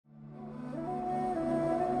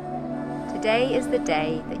Today is the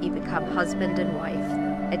day that you become husband and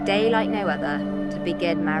wife, a day like no other to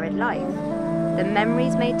begin married life. The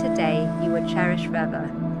memories made today you will cherish forever,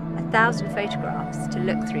 1,000 photographs to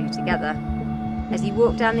look through together. As you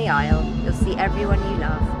walk down the aisle, you'll see everyone you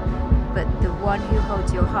love, but the one who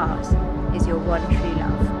holds your heart is your one true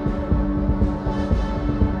love.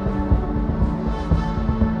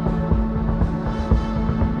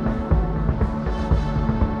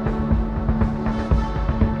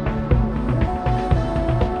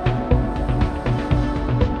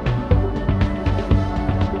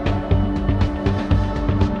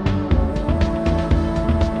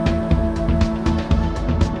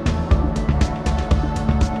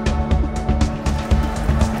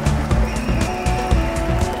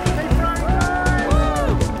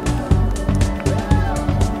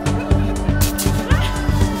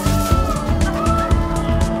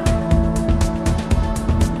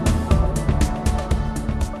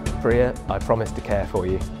 Pryia, I promise to care for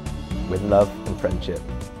you with love and friendship,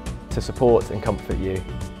 to support and comfort you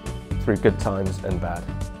through good times and bad,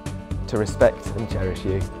 to respect and cherish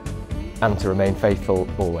you, and to remain faithful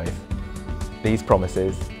always. These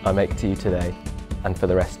promises I make to you today and for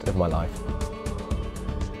the rest of my life.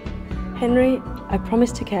 Henry, I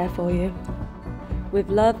promise to care for you with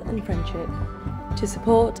love and friendship, to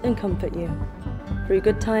support and comfort you through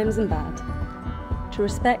good times and bad, to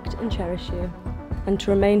respect and cherish you, and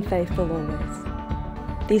to remain faithful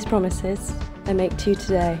always. These promises I make to you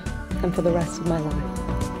today and for the rest of my life.